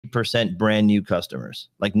90% brand new customers,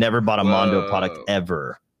 like never bought a Mondo product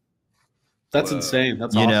ever. That's insane.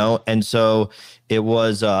 That's you awesome. know, and so it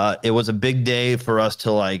was a big day for us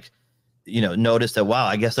to, like, you know, notice that, wow,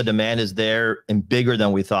 I guess the demand is there and bigger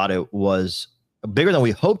than we thought it was, bigger than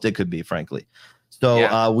we hoped it could be, frankly.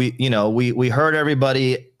 So we heard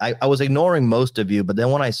everybody. I was ignoring most of you, but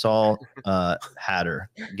then when I saw Hatter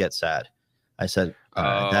get sad, I said,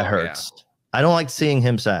 that hurts. Yeah. I don't like seeing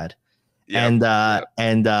him sad. Yep,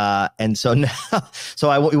 and so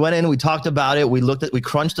now, we went in, we talked about it, we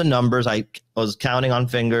crunched the numbers. I was counting on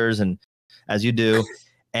fingers, and as you do,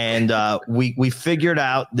 and we figured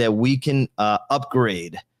out that we can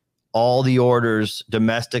upgrade all the orders,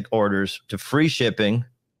 domestic orders, to free shipping.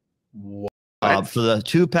 For the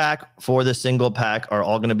 2-pack, for the single pack are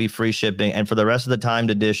all going to be free shipping, and for the rest of the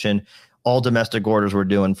timed edition, all domestic orders we're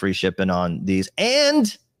doing free shipping on these,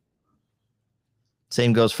 and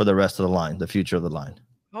same goes for the rest of the line, the future of the line.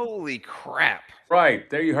 Holy crap. Right.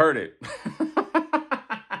 There you heard it.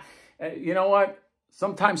 You know what?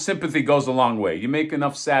 Sometimes sympathy goes a long way. You make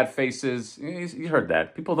enough sad faces. You heard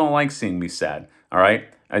that. People don't like seeing me sad. All right?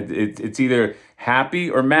 It's either happy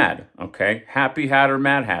or mad. Okay? Happy Hatter,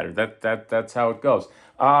 mad Hatter. That's how it goes.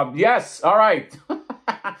 Yes. All right.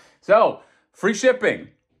 So, free shipping.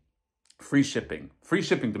 Free shipping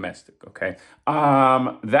domestic. Okay?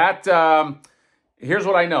 Here's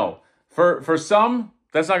what I know. For some,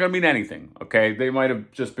 that's not going to mean anything, okay? They might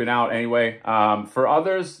have just been out anyway. For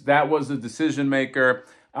others, that was the decision maker.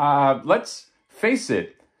 Let's face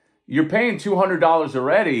it, you're paying $200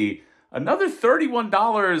 already. Another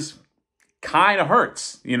 $31 kind of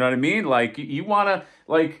hurts. You know what I mean? Like, you want to,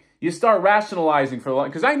 like, you start rationalizing for a long,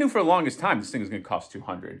 because I knew for the longest time this thing is going to cost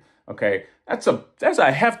 $200, okay? That's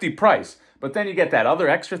a hefty price. But then you get that other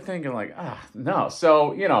extra thing, and like, no.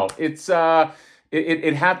 So, you know, it's...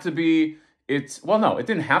 It had to be. No, it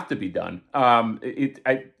didn't have to be done.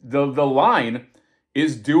 The line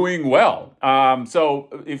is doing well.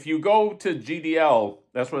 So if you go to GDL,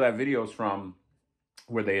 that's where that video is from,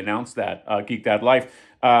 where they announced that Geek Dad Life.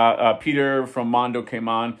 Peter from Mondo came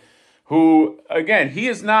on, who again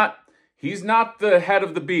he's not the head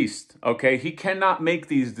of the beast. Okay, he cannot make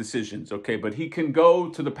these decisions. Okay, but he can go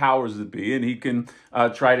to the powers that be, and he can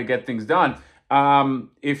try to get things done.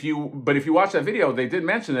 If you watch that video, they did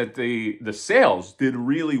mention that the sales did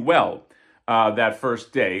really well that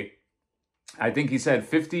first day. I think he said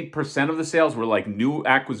 50% of the sales were like new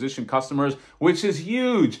acquisition customers, which is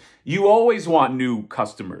huge. You always want new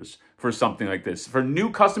customers for something like this, for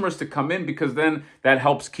new customers to come in, because then that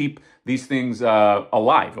helps keep these things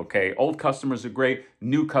alive. Okay, old customers are great,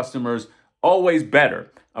 new customers always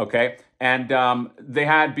better. Okay, and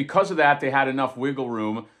because of that, they had enough wiggle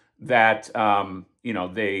room that,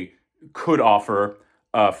 they could offer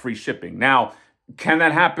free shipping. Now, can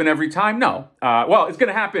that happen every time? No. Well, it's going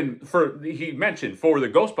to happen he mentioned, for the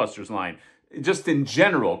Ghostbusters line. Just in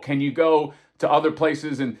general, can you go to other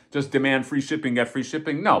places and just demand free shipping, get free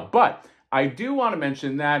shipping? No. But I do want to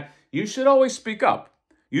mention that you should always speak up.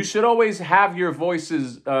 You should always have your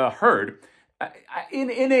voices heard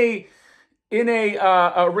in a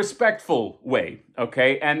respectful way,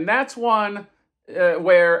 okay? And that's one...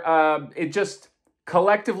 where it just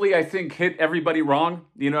collectively, I think, hit everybody wrong.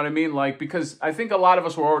 You know what I mean? Like, because I think a lot of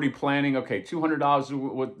us were already planning, okay,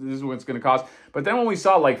 $200, this is what it's going to cost. But then when we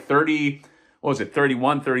saw like 30, what was it,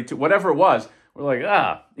 31, 32, whatever it was, we're like,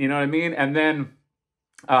 you know what I mean? And then,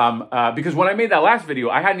 because when I made that last video,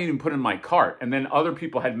 I hadn't even put in my cart. And then other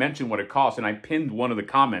people had mentioned what it cost, and I pinned one of the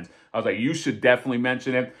comments. I was like, you should definitely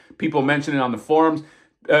mention it. People mentioned it on the forums.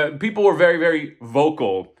 People were very, very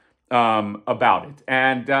vocal about it.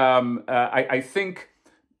 And I think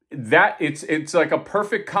that it's like a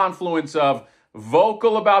perfect confluence of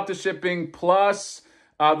vocal about the shipping, plus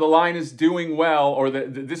the line is doing well, or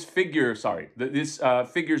this figure's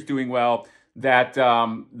doing well, that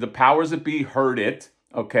the powers that be heard it,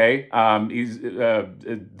 okay?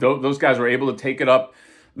 Those guys were able to take it up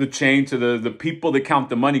the chain to the people that count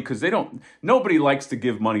the money, because nobody likes to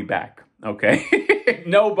give money back, okay?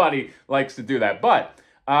 Nobody likes to do that. But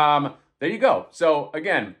there you go. So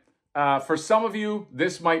again, for some of you,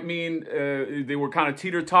 this might mean they were kind of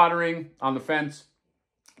teeter-tottering on the fence.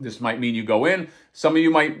 This might mean you go in. Some of you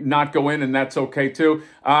might not go in, and that's okay too.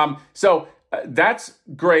 So that's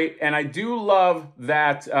great. And I do love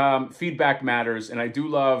that feedback matters. And I do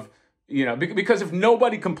love, because if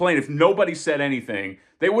nobody complained, if nobody said anything,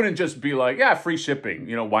 they wouldn't just be like, yeah, free shipping,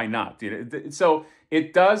 why not? So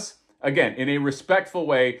it does, again, in a respectful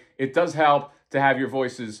way, it does help to have your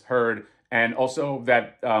voices heard, and also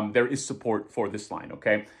that there is support for this line,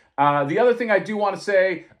 okay? The other thing I do want to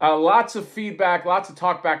say, lots of feedback, lots of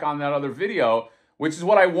talk back on that other video, which is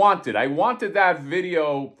what I wanted. I wanted that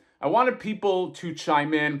video. I wanted people to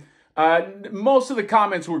chime in. Most of the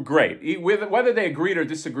comments were great. Whether they agreed or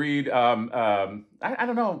disagreed, I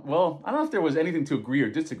don't know. Well, I don't know if there was anything to agree or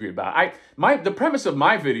disagree about. The premise of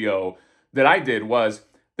my video that I did was,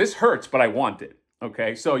 this hurts, but I want it.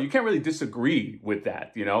 Okay, so you can't really disagree with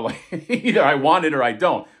that. You know, like either I want it or I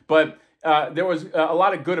don't. But there was a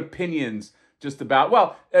lot of good opinions just about,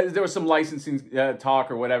 well, there was some licensing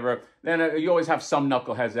talk or whatever. Then you always have some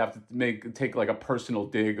knuckleheads that have to take like a personal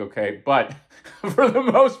dig, okay? But for the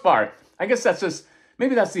most part, I guess that's just,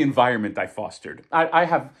 maybe that's the environment I fostered. I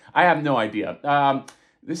have no idea.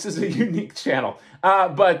 This is a unique channel.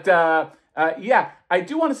 Yeah, I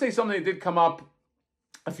do want to say something that did come up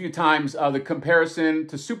a few times, the comparison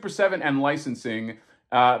to Super 7 and licensing.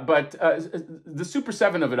 The Super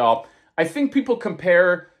 7 of it all, I think people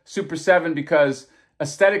compare Super 7 because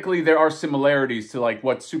aesthetically there are similarities to like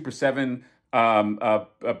what Super 7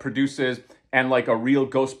 produces and like a real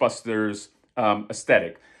Ghostbusters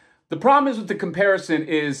aesthetic. The problem is with the comparison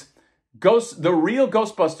is the real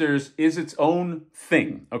Ghostbusters is its own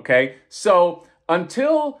thing, okay? So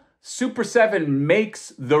until Super 7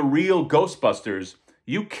 makes the real Ghostbusters,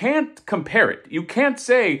 you can't compare it. You can't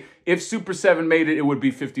say if Super 7 made it, it would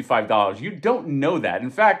be $55. You don't know that. In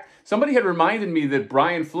fact, somebody had reminded me that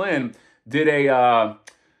Brian Flynn did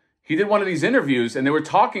he did one of these interviews and they were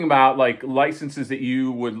talking about like licenses that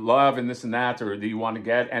you would love and this and that or that you want to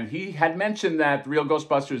get. And he had mentioned that Real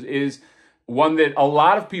Ghostbusters is one that a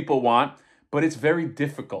lot of people want, but it's very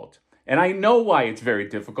difficult. And I know why it's very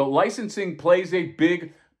difficult. Licensing plays a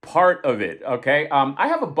big part of it, okay? I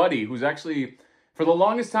have a buddy who's actually, for the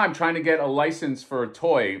longest time, trying to get a license for a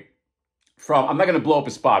toy from, I'm not going to blow up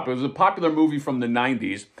a spot, but it was a popular movie from the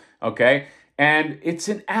 90s, okay? And it's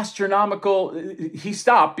an astronomical, he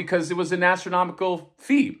stopped because it was an astronomical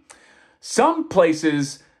fee. Some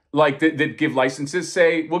places like that give licenses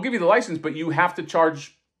say, we'll give you the license, but you have to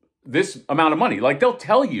charge this amount of money. Like they'll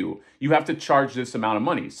tell you, you have to charge this amount of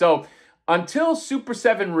money. So until Super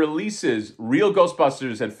 7 releases Real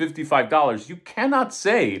Ghostbusters at $55, you cannot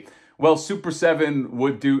say, well, Super 7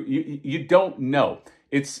 would do, you don't know.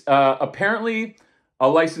 It's apparently a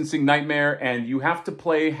licensing nightmare, and you have to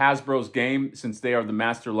play Hasbro's game since they are the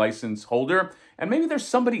master license holder. And maybe there's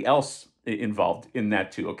somebody else involved in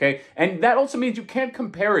that too, okay? And that also means you can't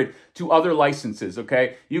compare it to other licenses,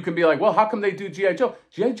 okay? You can be like, well, how come they do G.I. Joe?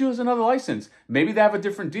 G.I. Joe is another license. Maybe they have a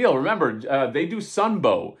different deal. Remember, they do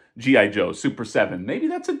Sunbow G.I. Joe, Super 7. Maybe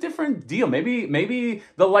that's a different deal. Maybe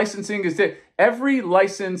the licensing is that every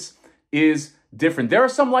license is different. There are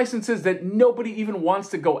some licenses that nobody even wants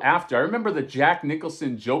to go after. I remember the Jack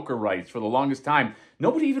Nicholson Joker rights for the longest time.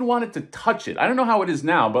 Nobody even wanted to touch it. I don't know how it is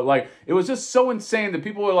now, but like it was just so insane that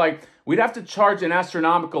people were like, we'd have to charge an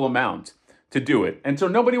astronomical amount to do it. And so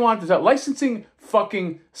nobody wanted to touch. Licensing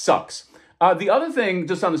fucking sucks. The other thing,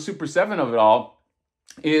 just on the Super 7 of it all,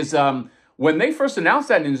 is when they first announced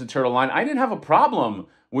that Ninja Turtle line, I didn't have a problem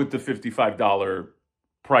with the $55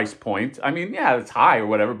 price point. I mean, yeah, it's high or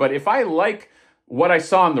whatever, but if I like what I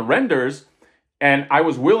saw in the renders and I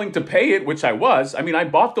was willing to pay it, which I was, I mean, I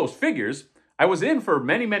bought those figures. I was in for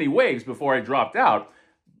many, many waves before I dropped out.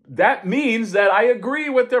 That means that I agree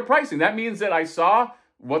with their pricing. That means that I saw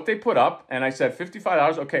what they put up and I said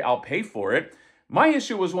 $55, okay, I'll pay for it. My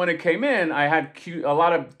issue was when it came in, I had a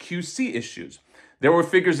lot of QC issues. There were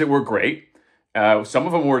figures that were great. Some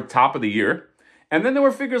of them were top of the year. And then there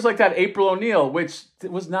were figures like that April O'Neil, which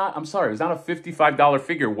was not, I'm sorry, it was not a $55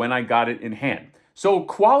 figure when I got it in hand. So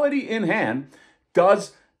quality in hand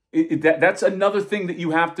does, that's another thing that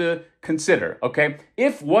you have to consider, okay?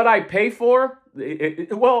 If what I pay for,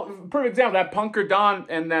 well, for example, that Punker Don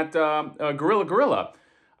and that Gorilla,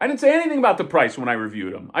 I didn't say anything about the price when I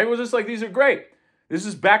reviewed them. I was just like, these are great. This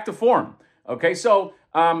is back to form, okay? So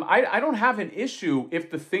I don't have an issue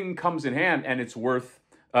if the thing comes in hand and it's worth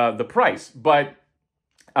the price. But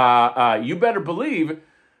you better believe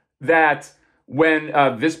that when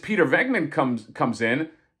this Peter Venkman comes in,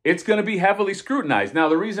 it's going to be heavily scrutinized. Now,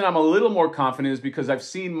 the reason I'm a little more confident is because I've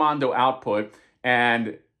seen Mondo output,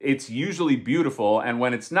 and it's usually beautiful. And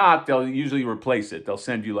when it's not, they'll usually replace it. They'll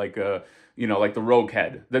send you like a, like the Rogue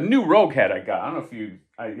Head, the new Rogue Head I got. I don't know if you,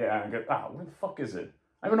 where the fuck is it?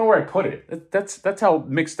 I don't know where I put it. That's how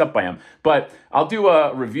mixed up I am. But I'll do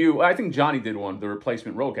a review. I think Johnny did one, the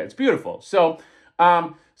replacement Rogue Head. It's beautiful. So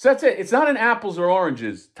that's it. It's not an apples or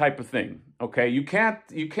oranges type of thing. Okay, you can't,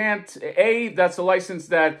 that's a license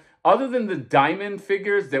that, other than the Diamond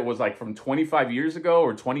figures that was like from 25 years ago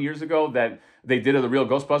or 20 years ago that they did of the Real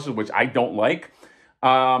Ghostbusters, which I don't like,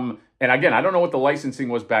 And again, I don't know what the licensing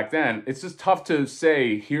was back then. It's just tough to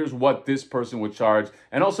say, here's what this person would charge.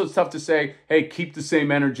 And also it's tough to say, hey, keep the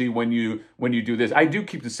same energy when you do this. I do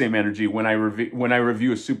keep the same energy when I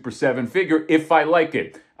review a Super 7 figure if I like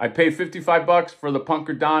it. I paid $55 for the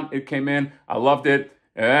Punker Don. It came in. I loved it.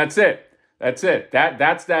 And that's it. That's it.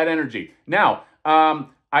 That's that energy. Now, I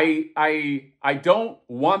don't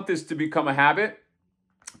want this to become a habit.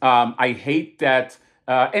 I hate that.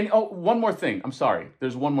 And one more thing. I'm sorry.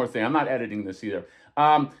 There's one more thing. I'm not editing this either.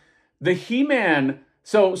 The He-Man.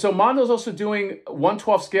 So Mondo's also doing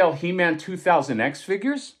 1/12 scale He-Man 2000X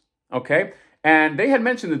figures. Okay. And they had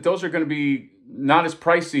mentioned that those are going to be not as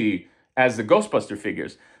pricey as the Ghostbuster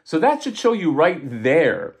figures. So that should show you right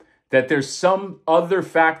there that there's some other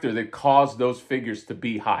factor that caused those figures to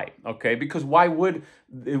be high. Okay. Because why would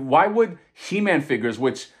He-Man figures,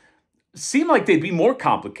 which seem like they'd be more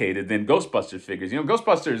complicated than Ghostbusters figures.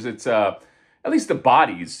 Ghostbusters, it's at least the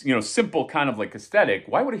bodies, simple kind of like aesthetic.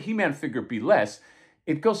 Why would a He-Man figure be less?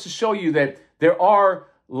 It goes to show you that there are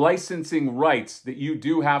licensing rights that you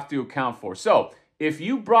do have to account for. So if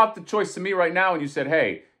you brought the choice to me right now and you said,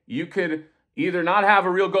 hey, you could either not have a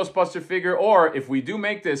real Ghostbuster figure, or if we do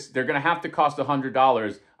make this, they're going to have to cost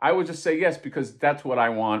 $100. I would just say yes, because that's what I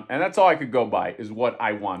want. And that's all I could go by is what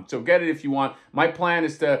I want. So get it if you want. My plan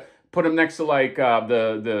is to put them next to like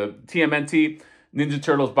the TMNT Ninja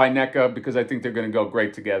Turtles by NECA, because I think they're going to go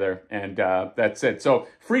great together. And that's it. So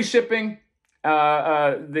free shipping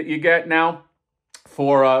that you get now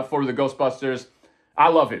for the Ghostbusters. I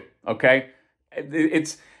love it. Okay,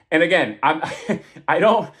 and again, I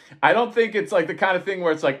don't think it's like the kind of thing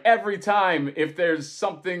where it's like every time if there's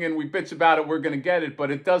something and we bitch about it, we're going to get it. But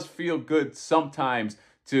it does feel good sometimes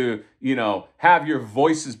to, have your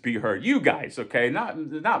voices be heard. You guys, okay?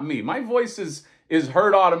 Not me. My voice is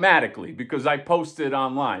heard automatically because I post it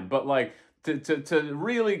online. But like to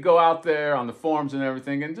really go out there on the forums and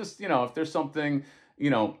everything and just, if there's something,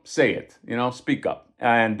 say it, speak up.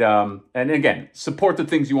 And again, support the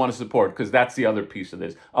things you want to support, because that's the other piece of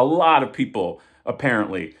this. A lot of people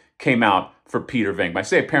apparently came out for Peter Venkman. I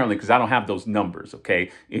say apparently because I don't have those numbers,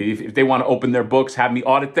 okay? If they want to open their books, have me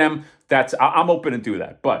audit them, I'm open to do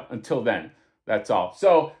that. But until then, that's all.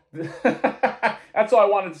 So that's all I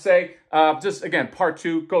wanted to say. Just again, part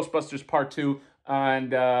 2, Ghostbusters part 2,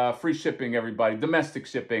 and free shipping, everybody, domestic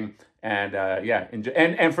shipping, and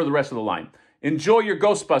and for the rest of the line. Enjoy your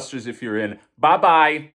Ghostbusters if you're in. Bye-bye.